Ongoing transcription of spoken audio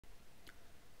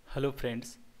Hello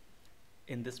friends,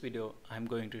 in this video I am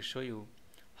going to show you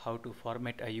how to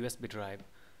format a USB drive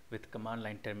with command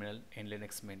line terminal in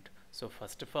Linux Mint. So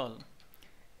first of all,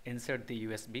 insert the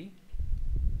USB.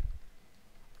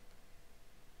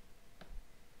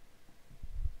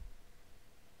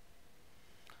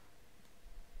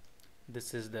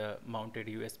 This is the mounted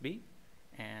USB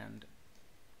and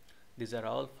these are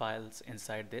all files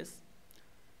inside this.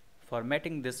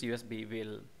 Formatting this USB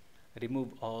will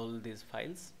remove all these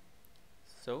files.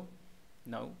 So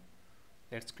now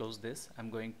let's close this. I'm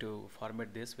going to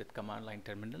format this with command line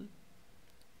terminal.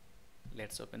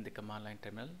 Let's open the command line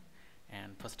terminal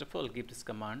and first of all give this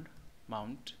command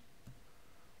mount.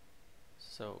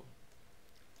 So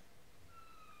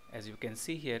as you can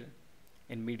see here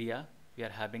in media we are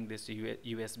having this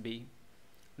USB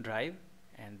drive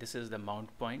and this is the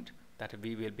mount point that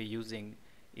we will be using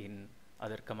in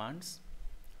other commands.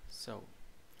 So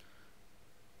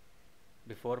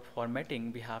before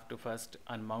formatting we have to first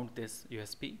unmount this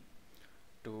USB.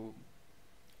 To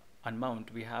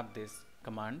unmount we have this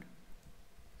command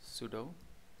sudo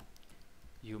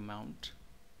umount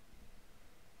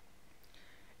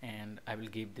and I will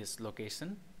give this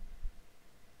location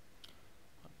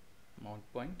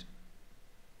mount point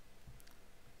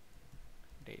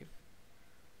Dave.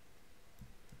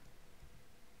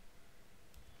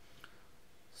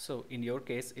 So in your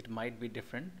case it might be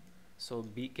different, so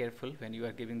be careful when you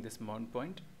are giving this mount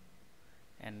point.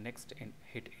 And next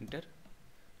hit enter,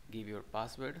 give your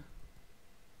password.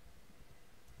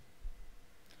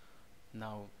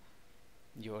 Now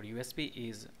your USB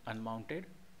is unmounted.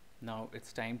 Now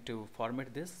it's time to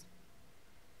format this.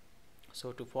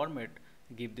 So to format,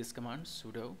 give this command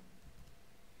sudo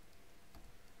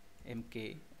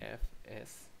mkfs.vfat.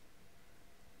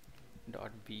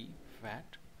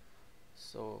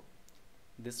 So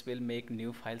this will make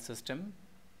new file system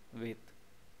with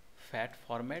FAT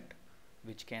format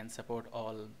which can support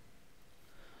all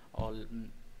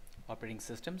operating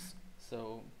systems.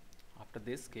 So after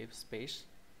this give space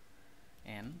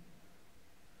and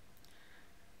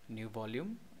new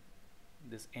volume.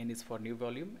 This N is for new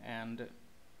volume and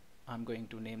I'm going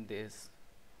to name this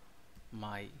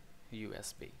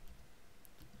myusb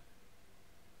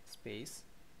space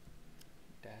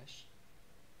dash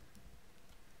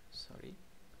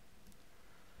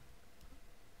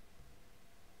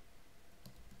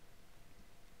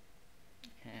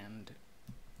and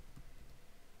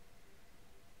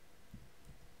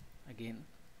again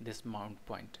this mount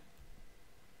point,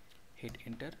 hit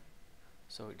enter.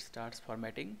 So it starts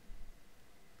formatting.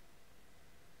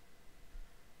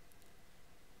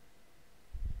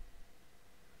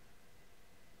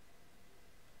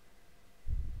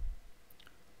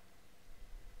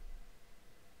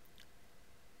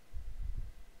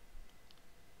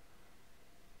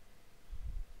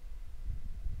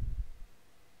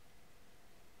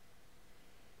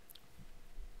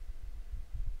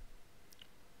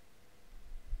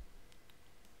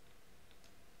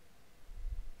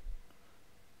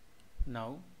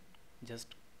 Now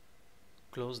just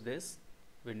close this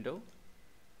window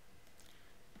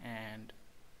and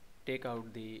take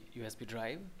out the USB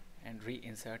drive and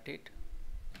reinsert it.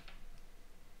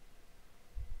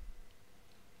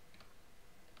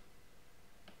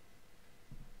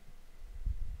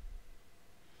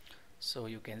 So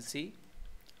you can see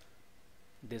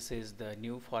this is the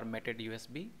new formatted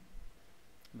USB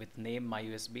with name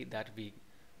myusb that we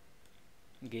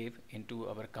gave into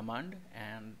our command,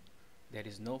 and there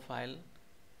is no file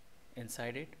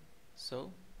inside it,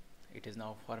 so it is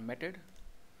now formatted.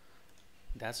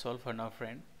 That's all for now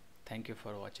friend. Thank you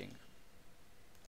for watching.